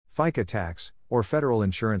FICA tax, or Federal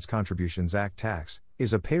Insurance Contributions Act tax,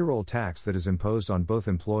 is a payroll tax that is imposed on both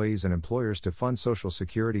employees and employers to fund Social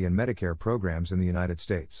Security and Medicare programs in the United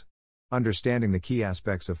States. Understanding the key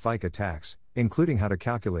aspects of FICA tax, including how to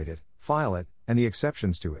calculate it, file it, and the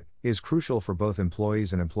exceptions to it, is crucial for both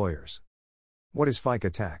employees and employers. What is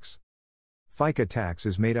FICA tax? FICA tax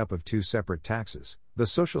is made up of two separate taxes, the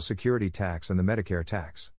Social Security tax and the Medicare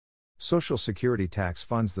tax. Social Security tax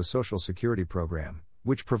funds the Social Security program,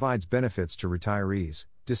 which provides benefits to retirees,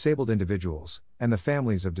 disabled individuals, and the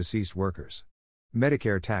families of deceased workers.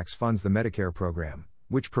 Medicare tax funds the Medicare program,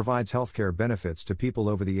 which provides healthcare benefits to people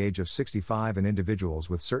over the age of 65 and individuals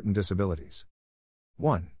with certain disabilities.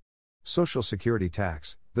 1. Social Security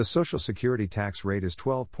tax. The Social Security tax rate is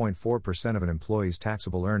 12.4% of an employee's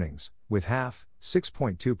taxable earnings, with half,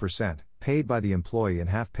 6.2%, paid by the employee and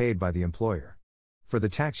half paid by the employer. For the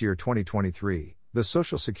tax year 2023, the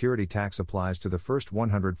Social Security tax applies to the first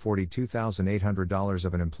 $142,800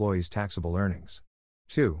 of an employee's taxable earnings.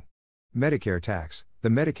 2. Medicare tax. The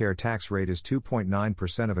Medicare tax rate is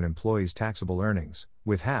 2.9% of an employee's taxable earnings,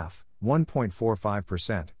 with half,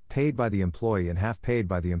 1.45%, paid by the employee and half paid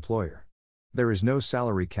by the employer. There is no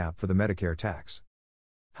salary cap for the Medicare tax.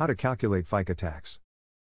 How to calculate FICA tax?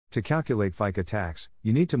 To calculate FICA tax,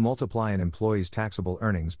 you need to multiply an employee's taxable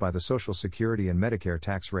earnings by the Social Security and Medicare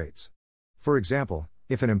tax rates. For example,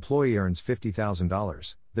 if an employee earns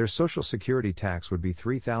 $50,000, their Social Security tax would be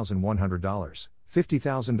 $3,100,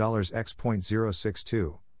 $50,000 x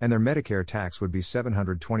 0.062, and their Medicare tax would be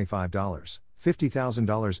 $725,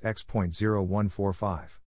 $50,000 x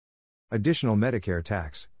 0.0145. Additional Medicare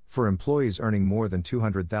tax, for employees earning more than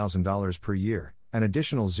 $200,000 per year, an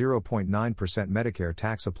additional 0.9% Medicare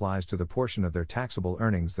tax applies to the portion of their taxable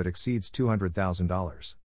earnings that exceeds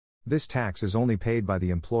 $200,000. This tax is only paid by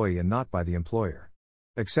the employee and not by the employer.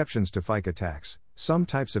 Exceptions to FICA tax. Some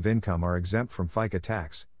types of income are exempt from FICA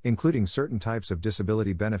tax, including certain types of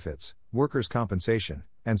disability benefits, workers' compensation,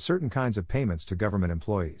 and certain kinds of payments to government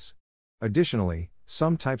employees. Additionally,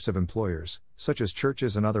 some types of employers, such as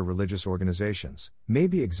churches and other religious organizations, may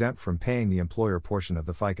be exempt from paying the employer portion of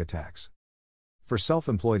the FICA tax. For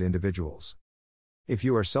self-employed individuals. If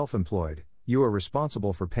you are self-employed, you are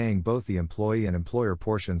responsible for paying both the employee and employer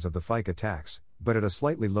portions of the FICA tax, but at a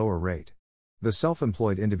slightly lower rate. The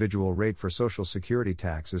self-employed individual rate for Social Security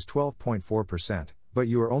tax is 12.4%, but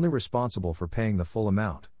you are only responsible for paying the full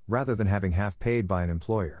amount, rather than having half paid by an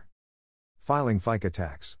employer. Filing FICA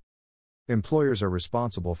tax. Employers are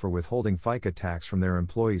responsible for withholding FICA tax from their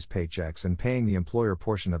employees' paychecks and paying the employer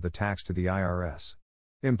portion of the tax to the IRS.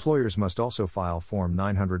 Employers must also file Form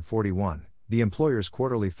 941, the employer's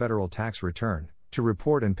quarterly federal tax return, to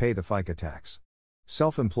report and pay the FICA tax.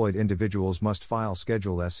 Self-employed individuals must file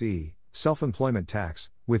Schedule SE, self-employment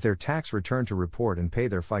tax, with their tax return to report and pay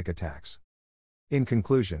their FICA tax. In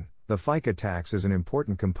conclusion, the FICA tax is an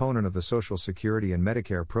important component of the Social Security and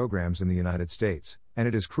Medicare programs in the United States, and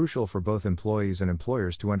it is crucial for both employees and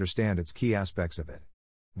employers to understand its key aspects of it.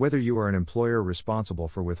 Whether you are an employer responsible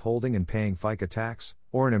for withholding and paying FICA tax,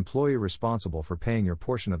 or an employee responsible for paying your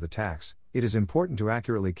portion of the tax, it is important to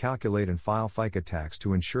accurately calculate and file FICA tax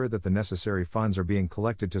to ensure that the necessary funds are being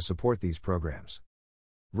collected to support these programs.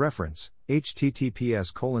 Reference: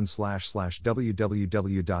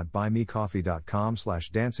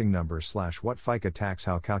 https://www.buymecoffee.com/dancing numbers/what FICA tax.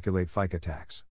 How calculate FICA tax.